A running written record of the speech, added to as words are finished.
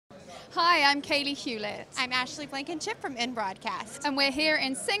Hi, I'm Kaylee Hewlett. I'm Ashley Blankenship from InBroadcast. And we're here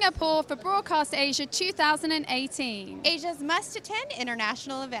in Singapore for Broadcast Asia 2018. Asia's must-attend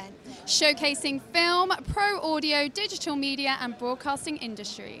international event. Showcasing film, pro audio, digital media and broadcasting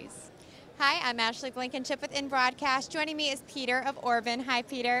industries. Hi, I'm Ashley Blankenship with InBroadcast. Joining me is Peter of Orban. Hi,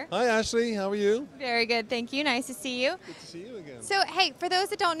 Peter. Hi, Ashley. How are you? Very good, thank you. Nice to see you. Good to see you again. So, hey, for those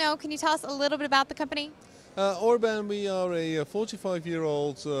that don't know, can you tell us a little bit about the company? Orban, we are a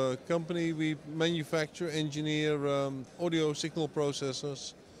 45-year-old company. We manufacture, engineer audio signal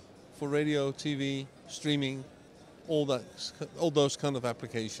processors for radio, TV, streaming, all those kind of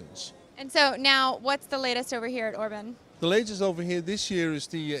applications. And so now, what's the latest over here at Orban? The latest over here this year is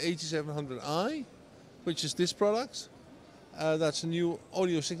the 8700i, which is this product. That's a new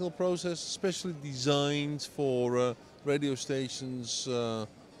audio signal processor, specially designed for radio stations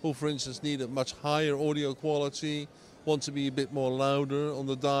who, for instance, need a much higher audio quality, want to be a bit more louder on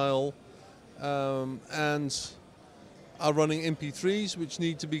the dial, and are running MP3s which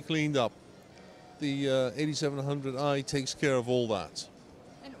need to be cleaned up. The 8700i takes care of all that.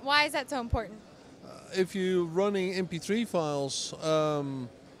 And why is that so important? If you're running MP3 files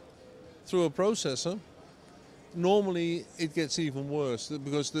through a processor, normally it gets even worse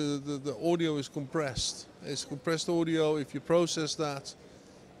because the audio is compressed. It's compressed audio. If you process that,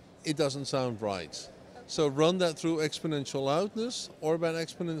 it doesn't sound right. So run that through Xponential Loudness, Orban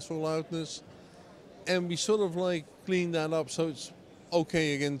Exponential Loudness, and we sort of like clean that up so it's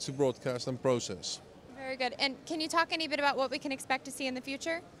okay again to broadcast and process. Very good. And can you talk any bit about what we can expect to see in the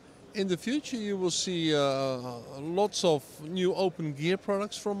future? In the future you will see lots of new open gear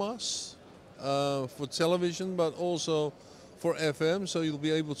products from us for television, but also for FM, so you'll be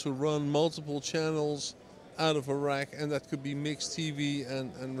able to run multiple channels out of a rack, and that could be mixed TV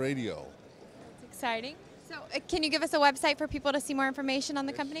and radio. That's exciting. So can you give us a website for people to see more information on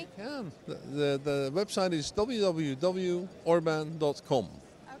the company? You can. The website is www.orban.com.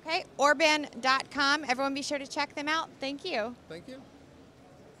 Okay, orban.com. Everyone be sure to check them out. Thank you. Thank you.